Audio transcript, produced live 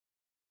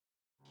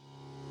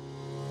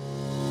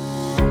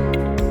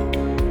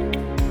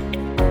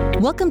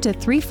Welcome to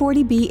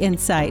 340B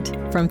Insight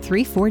from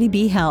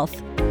 340B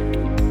Health.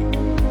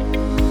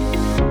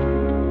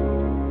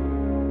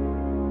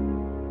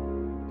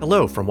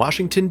 Hello from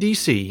Washington,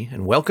 D.C.,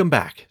 and welcome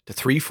back to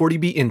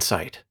 340B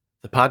Insight,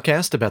 the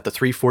podcast about the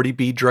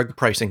 340B drug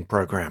pricing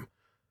program.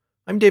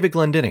 I'm David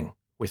Glendinning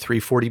with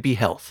 340B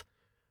Health.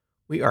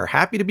 We are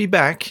happy to be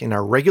back in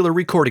our regular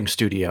recording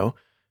studio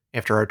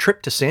after our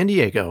trip to San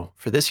Diego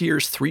for this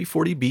year's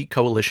 340B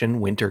Coalition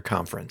Winter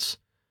Conference.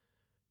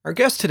 Our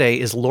guest today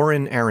is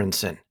Lauren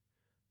Aronson,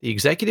 the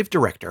Executive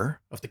Director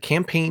of the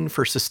Campaign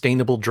for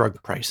Sustainable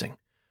Drug Pricing.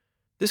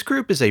 This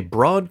group is a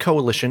broad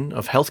coalition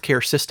of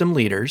healthcare system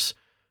leaders,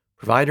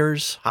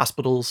 providers,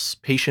 hospitals,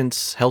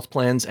 patients, health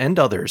plans, and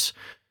others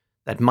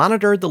that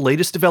monitor the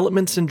latest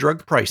developments in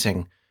drug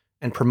pricing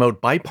and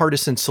promote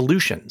bipartisan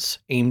solutions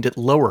aimed at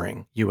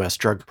lowering U.S.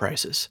 drug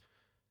prices.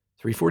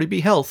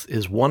 340B Health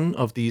is one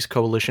of these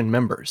coalition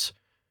members.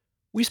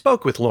 We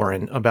spoke with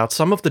Lauren about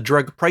some of the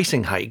drug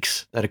pricing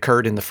hikes that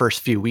occurred in the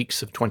first few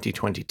weeks of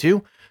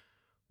 2022.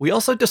 We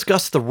also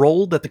discussed the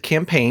role that the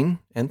campaign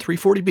and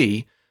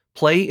 340B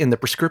play in the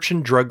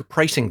prescription drug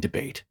pricing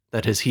debate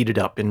that has heated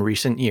up in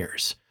recent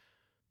years.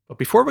 But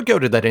before we go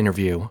to that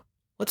interview,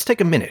 let's take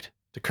a minute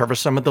to cover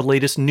some of the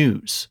latest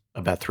news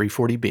about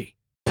 340B.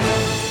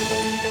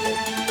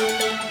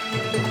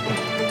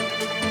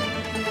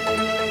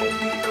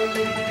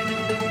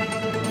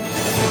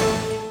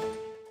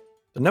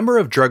 The number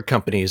of drug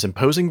companies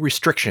imposing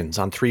restrictions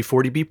on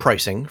 340B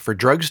pricing for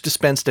drugs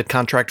dispensed at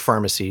contract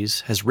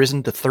pharmacies has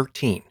risen to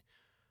 13.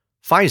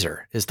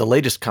 Pfizer is the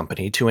latest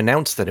company to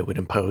announce that it would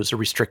impose a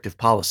restrictive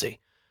policy.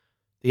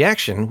 The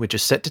action, which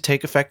is set to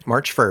take effect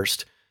March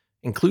 1st,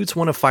 includes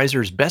one of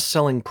Pfizer's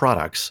best-selling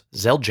products,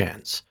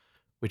 Xeljanz,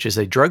 which is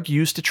a drug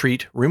used to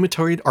treat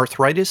rheumatoid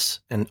arthritis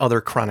and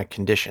other chronic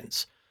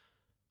conditions.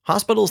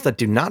 Hospitals that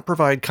do not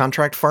provide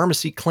contract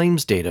pharmacy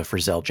claims data for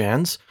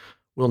Xeljanz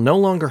will no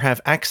longer have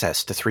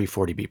access to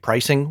 340B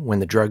pricing when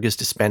the drug is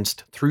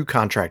dispensed through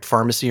contract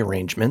pharmacy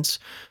arrangements,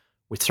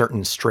 with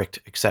certain strict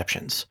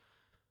exceptions.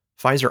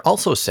 Pfizer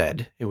also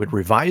said it would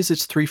revise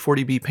its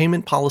 340B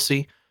payment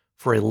policy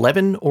for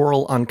 11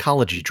 oral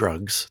oncology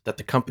drugs that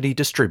the company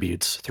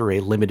distributes through a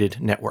limited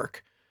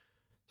network.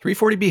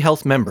 340B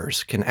Health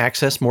members can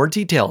access more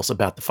details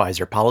about the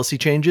Pfizer policy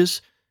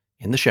changes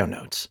in the show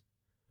notes.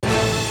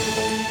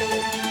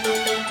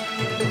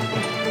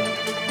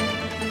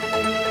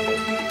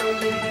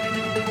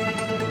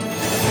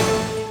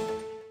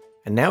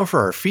 And now for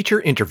our feature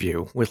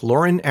interview with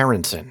Lauren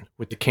Aronson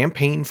with the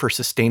Campaign for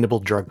Sustainable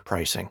Drug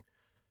Pricing.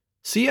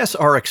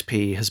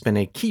 CSRXP has been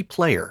a key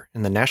player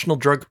in the national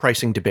drug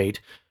pricing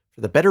debate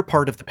for the better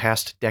part of the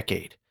past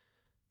decade.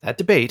 That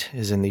debate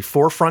is in the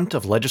forefront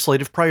of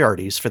legislative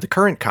priorities for the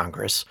current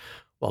Congress,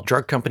 while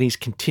drug companies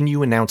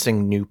continue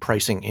announcing new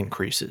pricing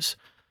increases.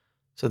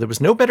 So there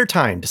was no better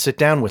time to sit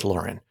down with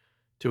Lauren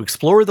to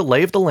explore the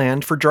lay of the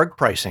land for drug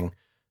pricing,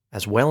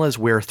 as well as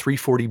where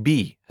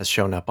 340B has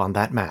shown up on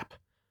that map.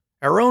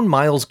 Our own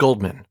Miles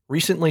Goldman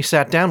recently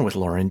sat down with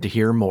Lauren to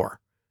hear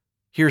more.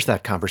 Here's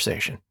that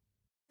conversation.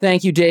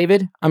 Thank you,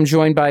 David. I'm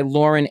joined by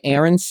Lauren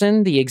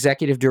Aronson, the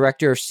Executive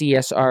Director of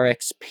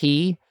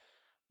CSRXP.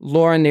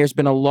 Lauren, there's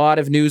been a lot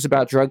of news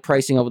about drug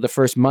pricing over the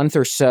first month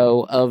or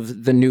so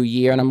of the new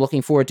year, and I'm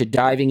looking forward to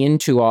diving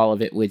into all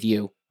of it with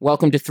you.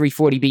 Welcome to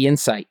 340B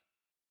Insight.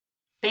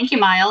 Thank you,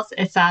 Miles.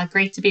 It's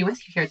great to be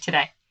with you here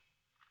today.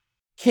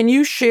 Can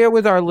you share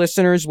with our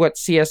listeners what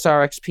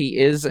CSRXP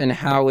is and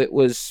how it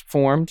was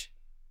formed?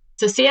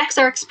 So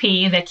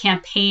CSRXP, the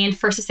Campaign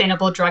for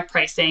Sustainable Drug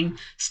Pricing,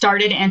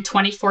 started in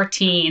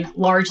 2014,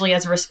 largely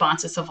as a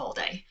response to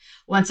Sovaldi.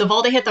 When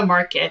Sovaldi hit the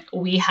market,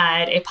 we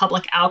had a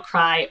public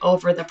outcry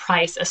over the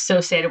price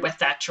associated with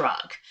that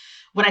drug.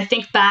 When I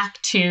think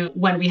back to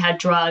when we had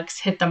drugs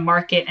hit the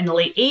market in the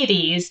late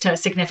 80s to a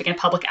significant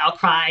public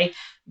outcry,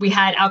 we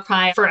had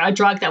outcry for a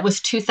drug that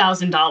was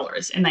 $2,000 in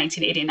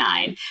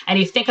 1989. And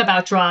you think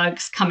about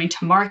drugs coming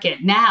to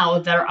market now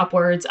that are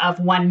upwards of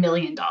 $1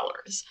 million.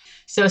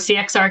 So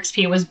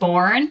CSRXP was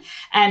born,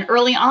 and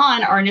early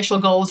on, our initial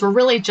goals were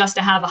really just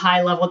to have a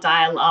high-level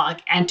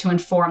dialogue and to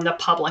inform the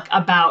public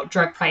about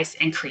drug price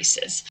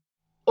increases.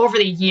 Over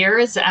the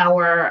years,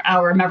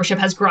 our membership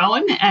has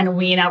grown, and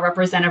we now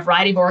represent a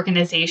variety of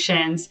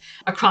organizations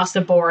across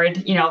the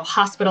board,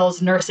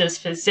 hospitals, nurses,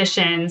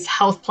 physicians,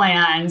 health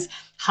plans,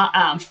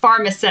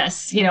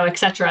 pharmacists, et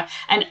cetera.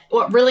 And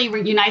what really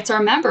unites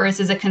our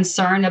members is a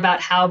concern about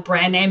how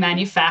brand name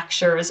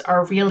manufacturers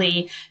are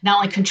really not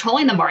only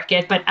controlling the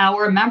market, but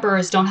our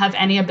members don't have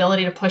any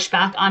ability to push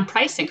back on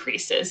price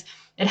increases.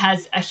 It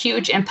has a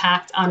huge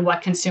impact on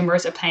what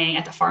consumers are paying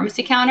at the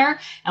pharmacy counter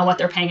and what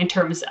they're paying in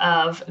terms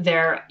of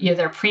their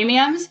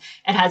premiums.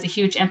 It has a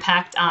huge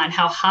impact on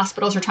how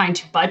hospitals are trying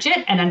to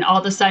budget. And then all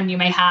of a sudden you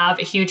may have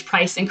a huge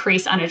price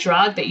increase on a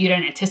drug that you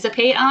didn't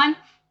anticipate on.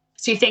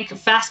 So you think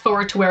fast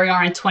forward to where we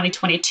are in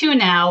 2022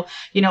 now,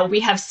 we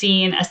have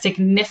seen a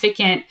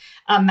significant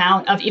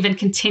amount of even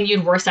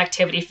continued worse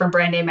activity from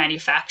brand name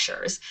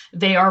manufacturers.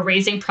 They are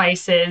raising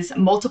prices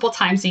multiple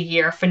times a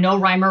year for no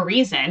rhyme or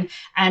reason.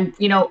 And,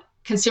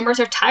 Consumers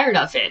are tired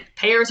of it.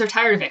 Payers are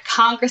tired of it.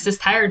 Congress is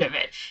tired of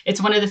it.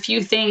 It's one of the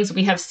few things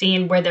we have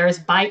seen where there's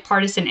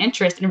bipartisan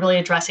interest in really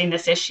addressing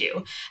this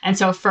issue. And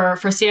so for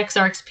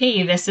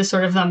CXRXP, this is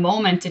sort of the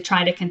moment to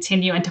try to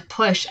continue and to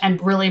push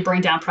and really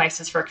bring down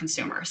prices for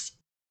consumers.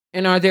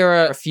 And are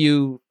there a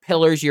few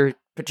pillars you're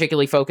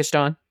particularly focused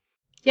on?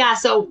 Yeah,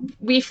 so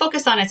we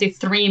focus on, I'd say,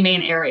 three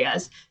main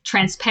areas: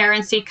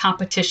 transparency,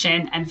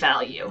 competition, and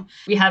value.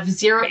 We have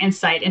zero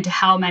insight into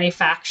how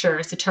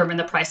manufacturers determine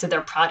the price of their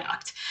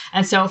product.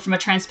 And so from a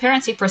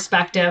transparency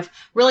perspective,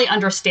 really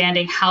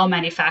understanding how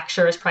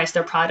manufacturers price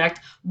their product,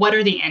 what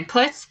are the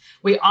inputs?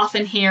 We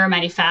often hear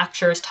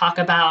manufacturers talk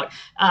about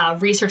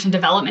research and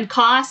development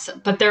costs,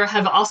 but there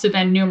have also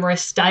been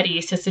numerous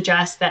studies to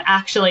suggest that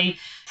actually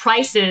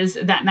prices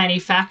that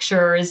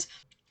manufacturers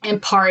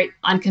impart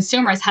on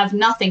consumers have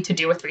nothing to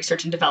do with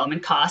research and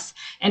development costs.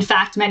 In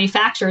fact,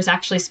 manufacturers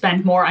actually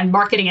spend more on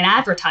marketing and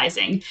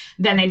advertising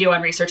than they do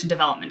on research and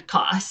development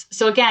costs.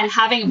 So again,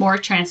 having more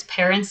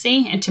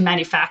transparency into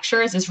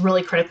manufacturers is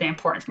really critically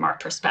important from our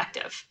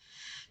perspective.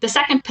 The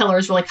second pillar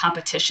is really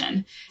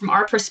competition. From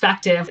our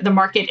perspective, the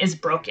market is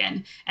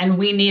broken, and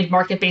we need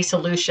market-based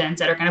solutions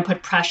that are going to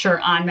put pressure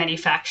on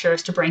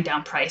manufacturers to bring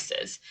down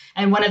prices.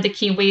 And one of the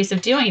key ways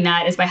of doing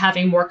that is by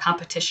having more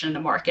competition in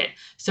the market.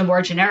 So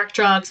more generic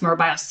drugs, more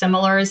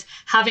biosimilars,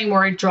 having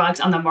more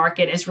drugs on the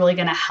market is really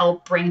going to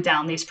help bring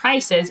down these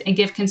prices and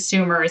give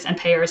consumers and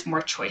payers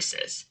more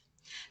choices.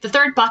 The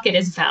third bucket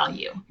is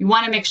value. We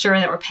want to make sure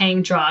that we're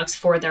paying drugs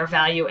for their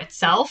value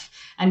itself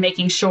and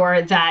making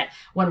sure that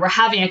when we're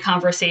having a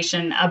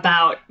conversation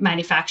about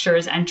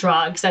manufacturers and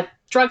drugs, that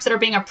drugs that are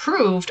being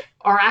approved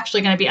are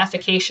actually going to be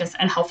efficacious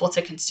and helpful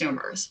to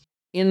consumers.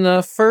 In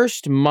the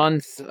first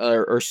month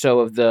or so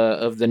of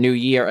the new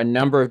year, a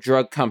number of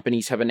drug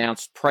companies have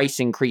announced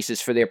price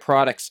increases for their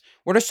products.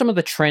 What are some of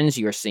the trends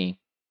you're seeing?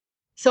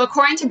 So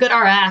according to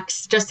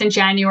GoodRx, just in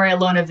January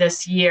alone of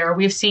this year,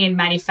 we've seen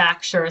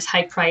manufacturers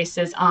hike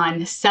prices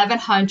on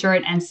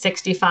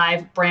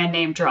 765 brand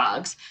name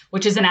drugs,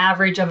 which is an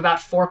average of about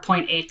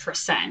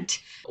 4.8%.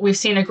 We've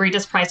seen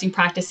egregious pricing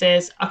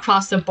practices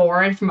across the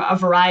board from a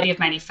variety of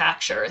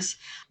manufacturers.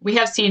 We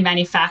have seen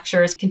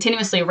manufacturers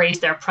continuously raise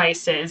their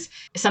prices,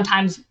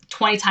 sometimes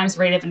 20 times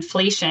the rate of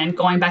inflation,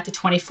 going back to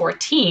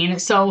 2014.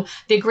 So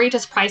the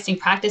egregious pricing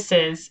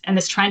practices and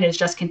this trend is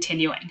just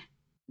continuing.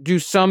 Do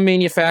some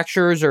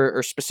manufacturers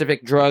or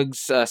specific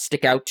drugs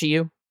stick out to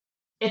you?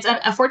 It's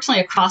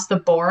unfortunately across the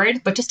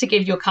board, but just to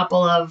give you a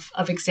couple of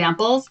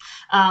examples.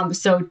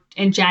 So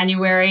in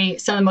January,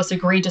 some of the most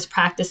egregious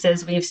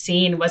practices we've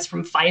seen was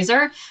from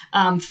Pfizer.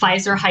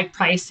 Pfizer hiked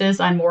prices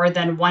on more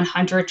than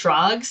 100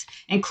 drugs,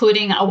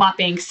 including a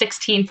whopping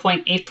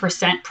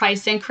 16.8%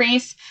 price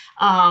increase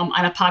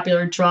on a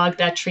popular drug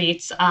that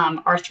treats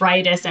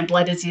arthritis and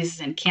blood diseases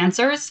and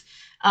cancers.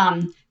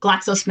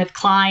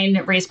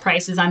 GlaxoSmithKline raised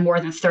prices on more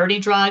than 30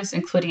 drugs,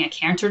 including a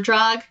cancer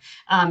drug.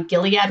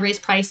 Gilead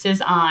raised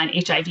prices on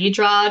HIV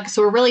drugs.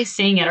 So we're really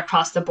seeing it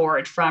across the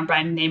board from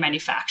brand name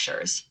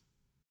manufacturers.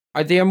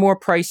 Are there more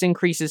price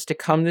increases to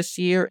come this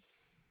year?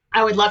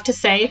 I would love to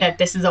say that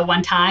this is a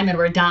one-time and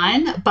we're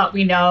done, but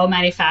we know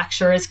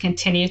manufacturers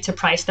continue to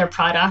price their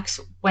products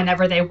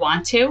whenever they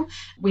want to.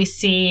 We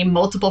see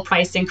multiple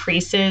price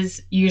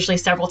increases, usually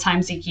several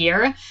times a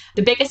year.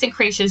 The biggest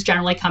increases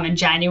generally come in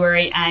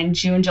January and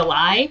June,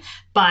 July.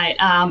 But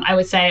I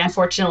would say,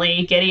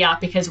 unfortunately, giddy up,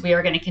 because we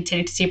are going to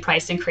continue to see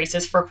price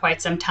increases for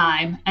quite some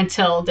time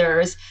until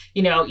there's,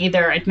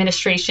 either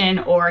administration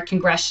or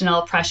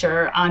congressional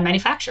pressure on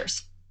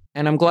manufacturers.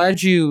 And I'm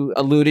glad you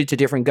alluded to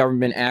different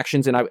government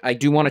actions, and I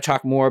do want to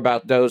talk more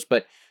about those.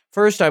 But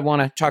first, I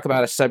want to talk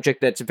about a subject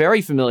that's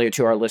very familiar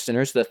to our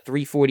listeners, the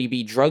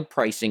 340B drug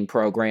pricing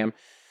program.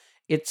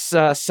 It's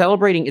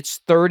celebrating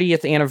its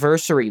 30th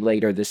anniversary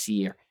later this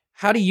year.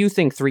 How do you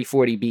think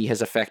 340B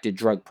has affected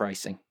drug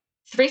pricing?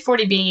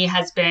 340B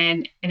has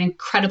been an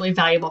incredibly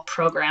valuable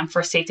program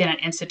for safety net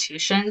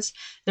institutions.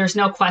 There's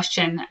no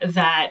question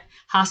that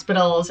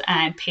hospitals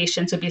and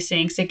patients would be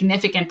seeing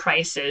significant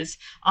prices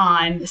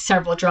on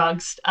several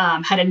drugs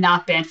had it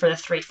not been for the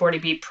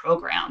 340B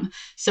program.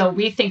 So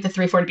we think the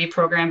 340B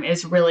program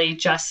is really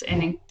just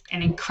an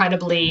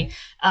incredibly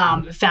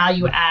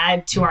value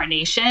add to our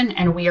nation.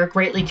 And we are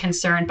greatly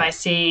concerned by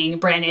seeing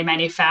brand name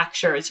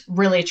manufacturers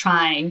really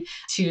trying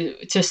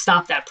to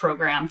stop that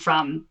program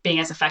from being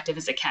as effective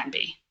as it can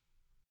be.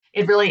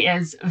 It really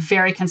is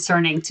very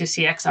concerning to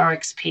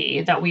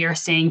CXRXP that we are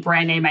seeing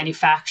brand name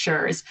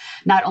manufacturers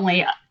not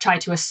only try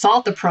to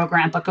assault the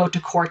program, but go to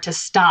court to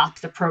stop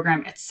the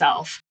program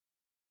itself.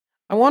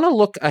 I want to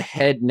look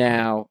ahead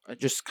now,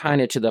 just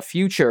kind of to the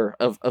future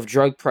of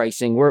drug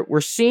pricing. We're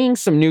seeing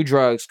some new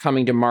drugs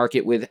coming to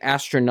market with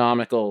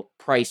astronomical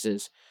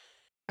prices.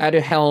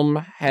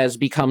 Aduhelm has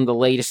become the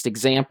latest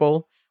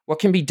example. What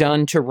can be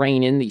done to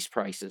rein in these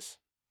prices?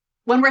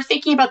 When we're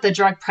thinking about the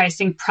drug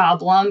pricing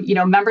problem,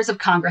 members of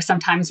Congress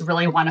sometimes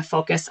really want to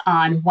focus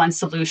on one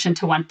solution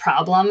to one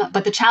problem.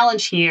 But the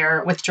challenge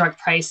here with drug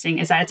pricing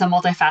is that it's a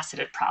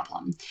multifaceted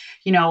problem.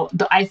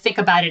 I think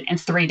about it in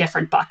three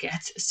different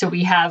buckets. So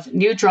we have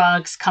new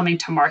drugs coming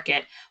to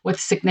market with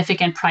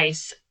significant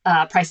prices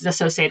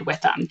associated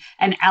with them.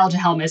 And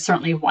Aduhelm is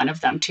certainly one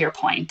of them, to your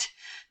point.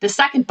 The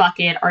second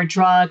bucket are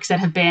drugs that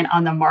have been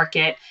on the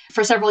market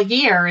for several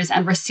years,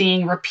 and we're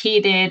seeing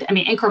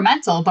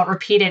incremental, but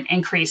repeated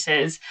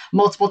increases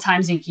multiple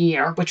times a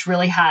year, which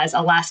really has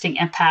a lasting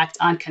impact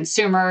on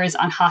consumers,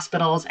 on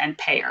hospitals, and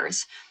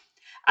payers.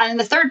 And in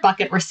the third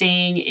bucket, we're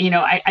seeing,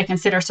 I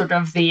consider sort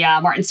of the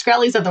Martin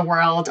Shkreli's of the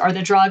world, are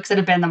the drugs that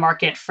have been in the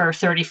market for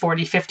 30,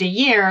 40, 50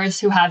 years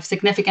who have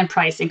significant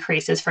price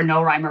increases for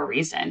no rhyme or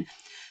reason.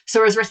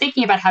 So as we're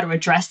thinking about how to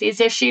address these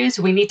issues,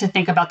 we need to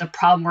think about the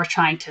problem we're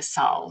trying to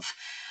solve.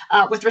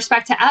 With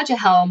respect to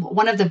Aduhelm,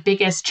 one of the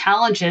biggest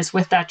challenges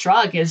with that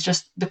drug is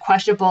just the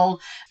questionable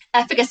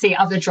efficacy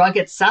of the drug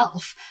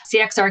itself.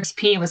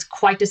 CXRXP was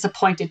quite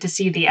disappointed to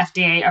see the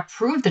FDA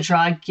approve the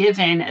drug,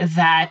 given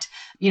that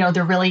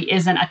there really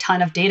isn't a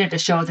ton of data to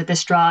show that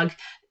this drug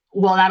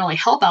will not only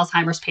help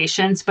Alzheimer's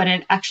patients, but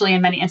it actually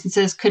in many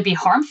instances could be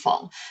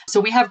harmful. So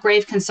we have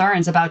grave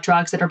concerns about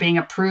drugs that are being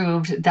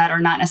approved that are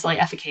not necessarily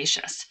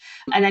efficacious.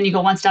 And then you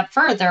go one step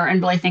further and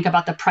really think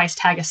about the price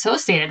tag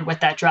associated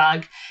with that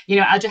drug.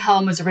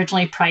 Aduhelm was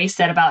originally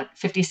priced at about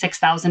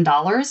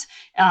 $56,000.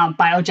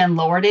 Biogen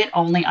lowered it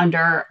only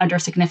under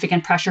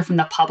significant pressure from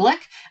the public.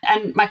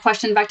 And my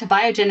question back to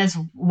Biogen is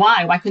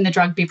why? Why couldn't the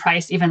drug be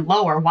priced even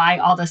lower? Why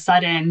all of a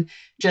sudden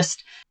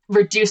just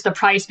reduce the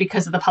price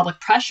because of the public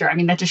pressure?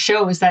 That just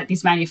shows that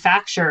these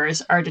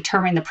manufacturers are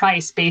determining the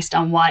price based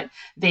on what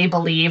they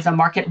believe the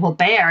market will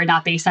bear,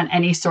 not based on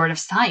any sort of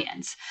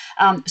science.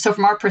 So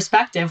from our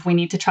perspective, we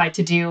need to try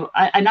to do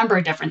a number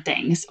of different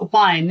things.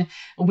 One,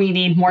 we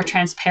need more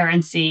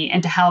transparency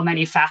into how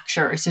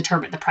manufacturers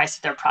determine the price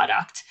of their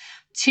product.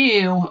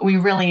 Two, we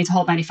really need to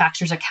hold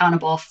manufacturers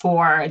accountable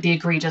for the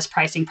egregious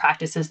pricing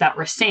practices that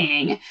we're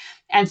seeing.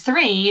 And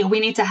three, we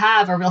need to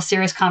have a real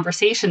serious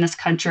conversation in this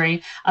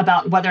country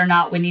about whether or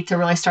not we need to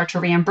really start to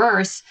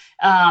reimburse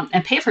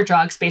and pay for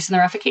drugs based on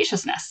their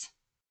efficaciousness.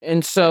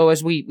 And so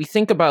as we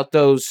think about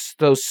those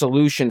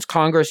solutions,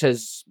 Congress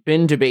has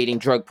been debating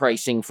drug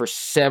pricing for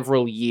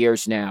several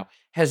years now.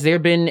 Has there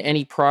been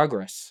any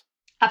progress?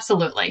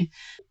 Absolutely.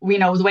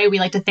 The way we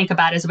like to think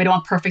about it is we don't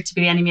want perfect to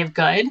be the enemy of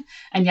good.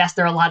 And yes,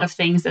 there are a lot of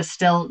things that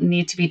still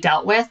need to be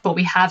dealt with, but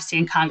we have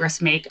seen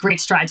Congress make great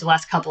strides the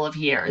last couple of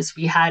years.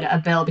 We had a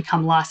bill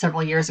become law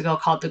several years ago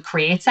called the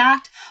CREATES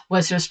Act,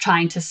 was just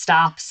trying to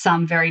stop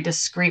some very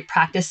discrete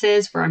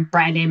practices from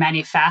brand name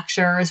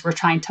manufacturers. We're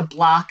trying to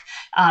block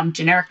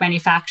generic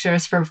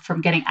manufacturers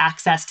from getting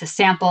access to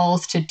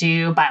samples to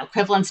do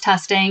bioequivalence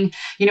testing.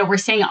 We're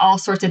seeing all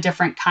sorts of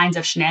different kinds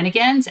of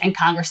shenanigans, and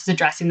Congress is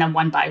addressing them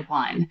one by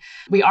one.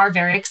 We are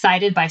very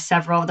excited by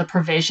several of the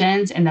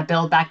provisions in the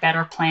Build Back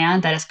Better plan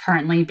that is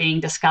currently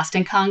being discussed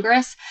in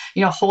Congress.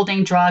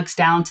 Holding drugs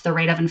down to the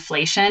rate of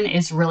inflation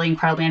is really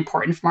incredibly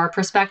important from our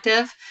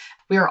perspective.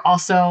 We are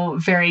also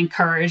very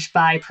encouraged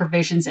by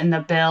provisions in the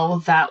bill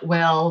that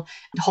will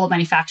hold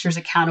manufacturers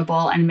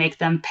accountable and make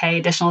them pay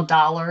additional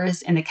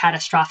dollars in the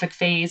catastrophic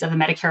phase of the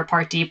Medicare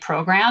Part D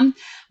program.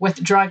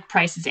 With drug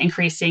prices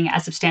increasing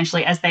as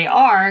substantially as they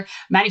are,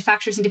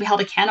 manufacturers need to be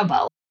held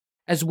accountable.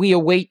 As we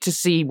await to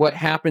see what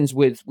happens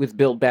with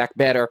Build Back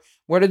Better,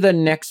 what are the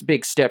next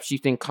big steps you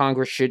think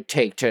Congress should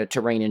take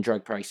to rein in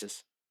drug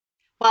prices?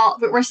 Well,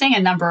 we're seeing a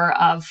number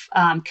of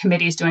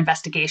committees do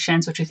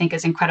investigations, which we think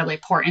is incredibly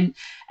important.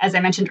 As I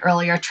mentioned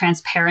earlier,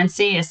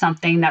 transparency is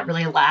something that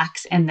really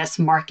lacks in this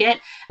market.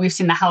 We've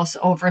seen the House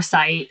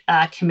Oversight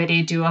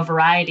Committee do a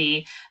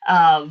variety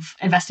of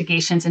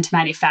investigations into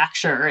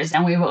manufacturers,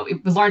 and we've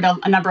learned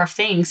a number of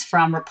things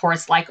from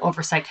reports like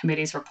Oversight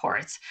Committee's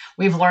reports.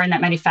 We've learned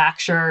that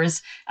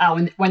manufacturers,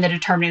 when they're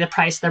determining the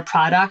price of their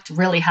product,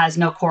 really has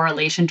no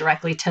correlation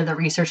directly to the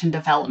research and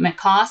development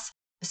costs.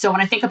 So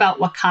when I think about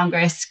what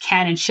Congress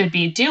can and should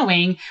be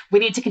doing, we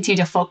need to continue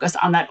to focus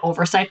on that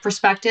oversight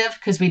perspective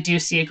because we do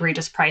see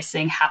egregious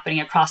pricing happening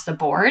across the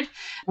board.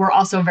 We're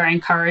also very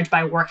encouraged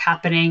by work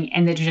happening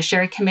in the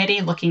Judiciary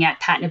Committee looking at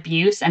patent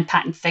abuse and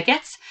patent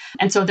thickets.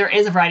 And so there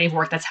is a variety of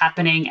work that's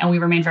happening, and we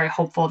remain very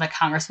hopeful that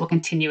Congress will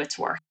continue its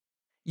work.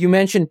 You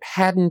mentioned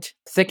patent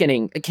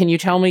thickening. Can you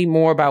tell me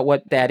more about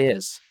what that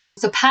is?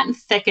 So patent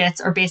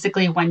thickets are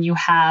basically when you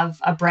have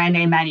a brand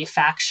name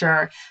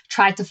manufacturer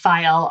try to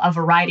file a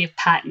variety of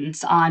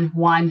patents on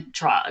one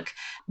drug.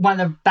 One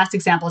of the best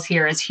examples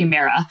here is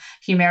Humira.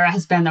 Humira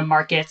has been in the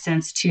market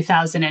since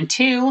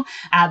 2002.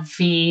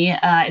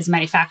 AbbVie is a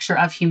manufacturer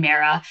of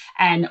Humira.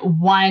 And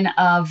one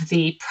of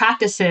the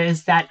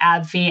practices that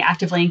AbbVie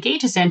actively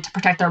engages in to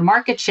protect their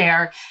market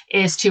share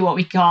is to what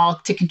we call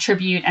to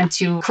contribute and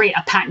to create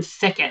a patent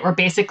thicket, where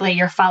basically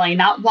you're filing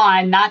not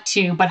one, not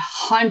two, but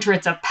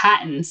hundreds of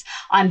patents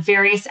on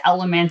various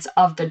elements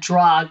of the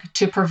drug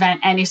to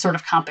prevent any sort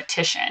of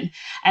competition.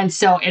 And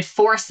so it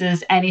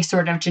forces any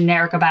sort of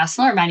generic or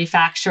biosimilar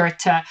manufacturer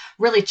to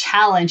really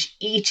challenge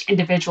each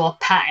individual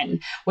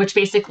patent, which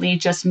basically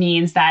just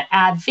means that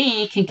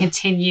AbbVie can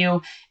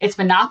continue its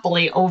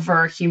monopoly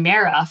over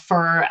Humira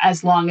for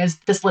as long as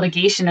this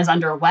litigation is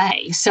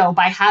underway. So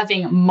by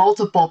having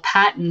multiple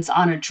patents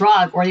on a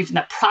drug, or even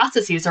the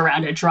processes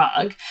around a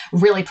drug,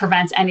 really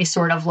prevents any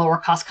sort of lower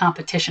cost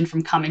competition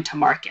from coming to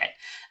market.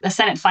 The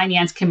Senate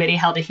Finance Committee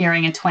held a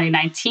hearing in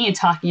 2019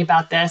 talking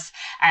about this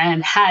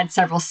and had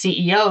several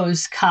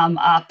CEOs come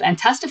up and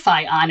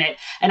testify on it.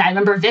 And I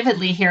remember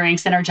vividly hearing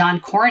Senator John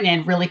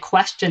Cornyn really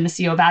question the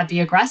CEO of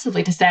AbbVie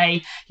aggressively to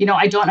say,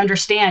 I don't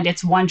understand.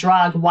 It's one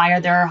drug. Why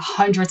are there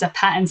hundreds of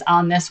patents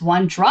on this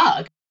one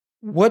drug?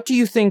 What do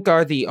you think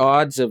are the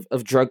odds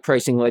of drug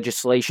pricing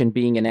legislation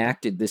being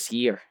enacted this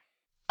year?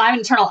 I'm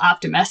an eternal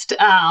optimist,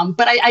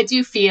 but I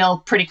do feel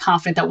pretty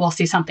confident that we'll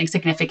see something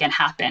significant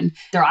happen.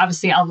 There are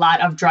obviously a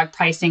lot of drug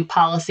pricing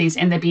policies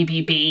in the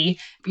BBB.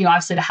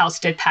 Obviously the House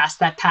did pass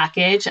that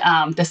package.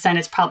 The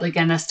Senate's probably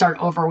going to start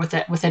over with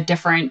a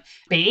different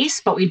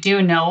base, but we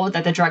do know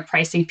that the drug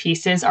pricing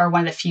pieces are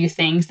one of the few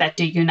things that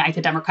do unite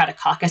the Democratic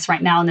caucus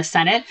right now in the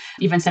Senate.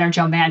 Even Senator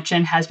Joe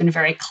Manchin has been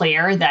very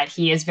clear that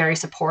he is very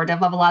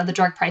supportive of a lot of the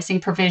drug pricing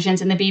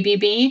provisions in the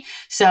BBB.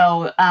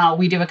 So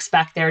we do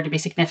expect there to be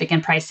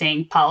significant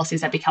pricing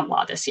policies that become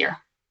law this year.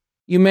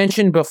 You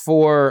mentioned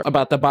before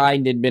about the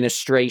Biden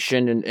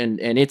administration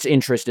and its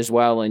interest as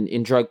well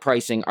in drug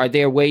pricing. Are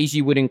there ways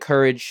you would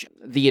encourage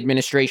the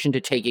administration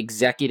to take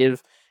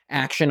executive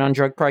action on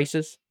drug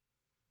prices?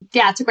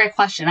 Yeah, it's a great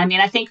question.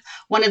 I think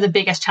one of the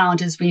biggest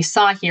challenges we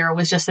saw here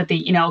was just that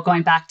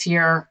going back to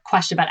your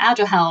question about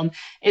Aduhelm,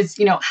 is,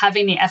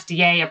 having the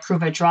FDA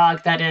approve a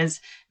drug that is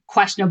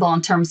questionable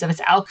in terms of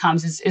its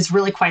outcomes is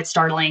really quite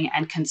startling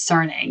and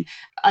concerning.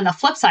 On the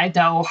flip side,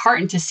 though,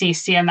 heartened to see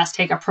CMS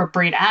take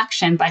appropriate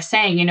action by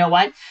saying,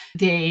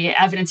 the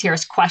evidence here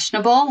is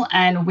questionable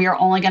and we are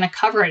only going to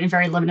cover it in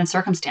very limited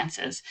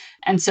circumstances.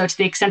 And so to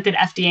the extent that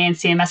FDA and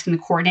CMS can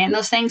coordinate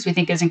those things, we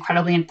think is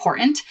incredibly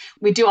important.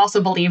 We do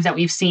also believe that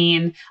we've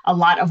seen a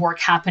lot of work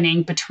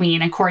happening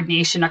between and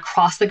coordination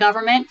across the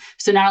government.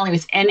 So not only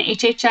within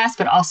HHS,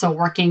 but also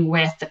working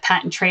with the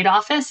Patent Trade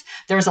Office.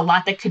 There's a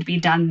lot that could be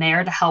done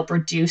there to help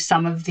reduce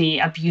some of the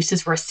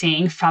abuses we're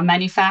seeing from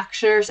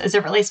manufacturers as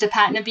it relates to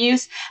patent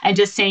abuse, and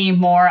just seeing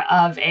more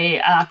of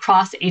a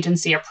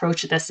cross-agency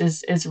approach to this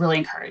is really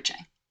encouraging.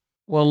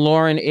 Well,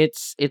 Lauren,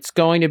 it's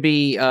going to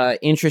be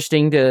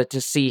interesting to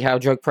see how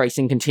drug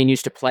pricing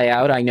continues to play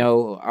out. I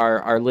know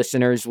our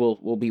listeners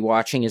will be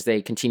watching as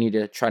they continue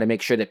to try to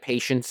make sure that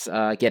patients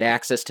get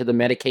access to the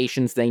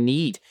medications they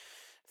need.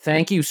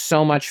 Thank you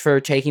so much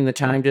for taking the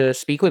time to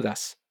speak with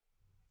us.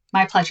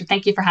 My pleasure.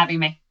 Thank you for having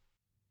me.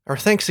 Our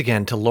thanks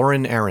again to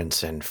Lauren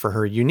Aronson for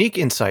her unique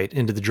insight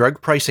into the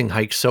drug pricing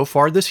hike so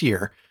far this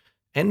year,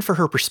 and for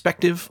her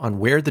perspective on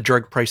where the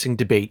drug pricing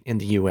debate in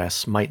the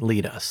U.S. might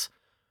lead us.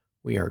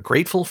 We are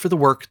grateful for the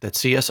work that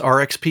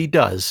CSRXP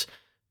does,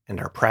 and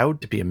are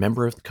proud to be a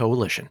member of the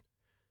coalition.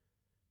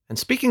 And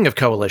speaking of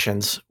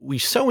coalitions, we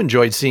so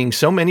enjoyed seeing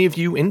so many of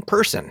you in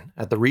person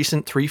at the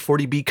recent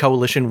 340B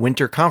Coalition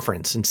Winter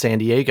Conference in San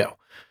Diego.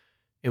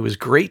 It was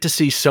great to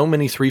see so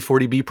many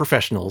 340B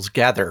professionals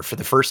gather for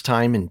the first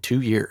time in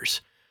 2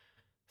 years.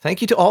 Thank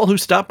you to all who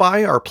stopped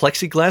by our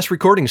plexiglass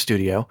recording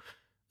studio,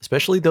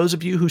 especially those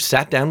of you who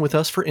sat down with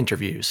us for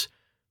interviews.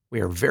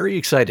 We are very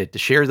excited to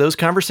share those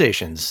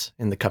conversations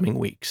in the coming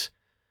weeks.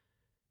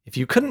 If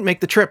you couldn't make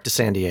the trip to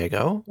San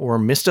Diego or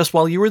missed us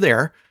while you were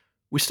there,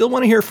 we still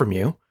want to hear from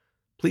you.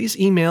 Please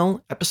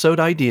email episode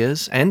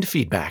ideas and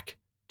feedback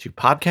to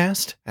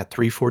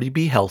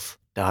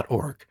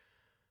podcast@340bhealth.org.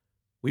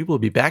 We will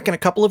be back in a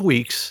couple of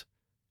weeks.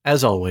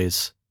 As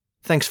always,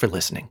 thanks for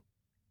listening,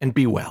 and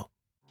be well.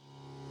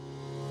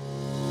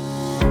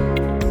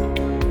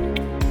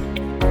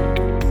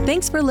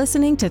 Thanks for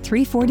listening to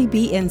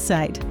 340B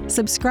Insight.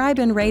 Subscribe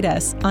and rate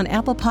us on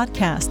Apple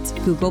Podcasts,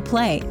 Google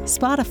Play,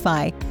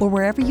 Spotify, or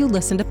wherever you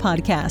listen to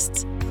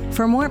podcasts.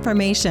 For more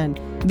information,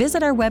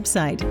 visit our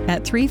website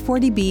at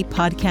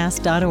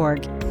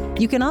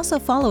 340bpodcast.org. You can also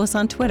follow us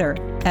on Twitter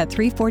at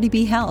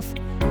 340bhealth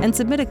and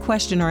submit a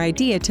question or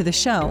idea to the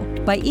show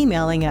by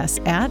emailing us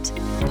at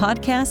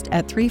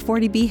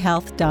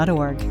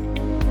podcast@340bhealth.org.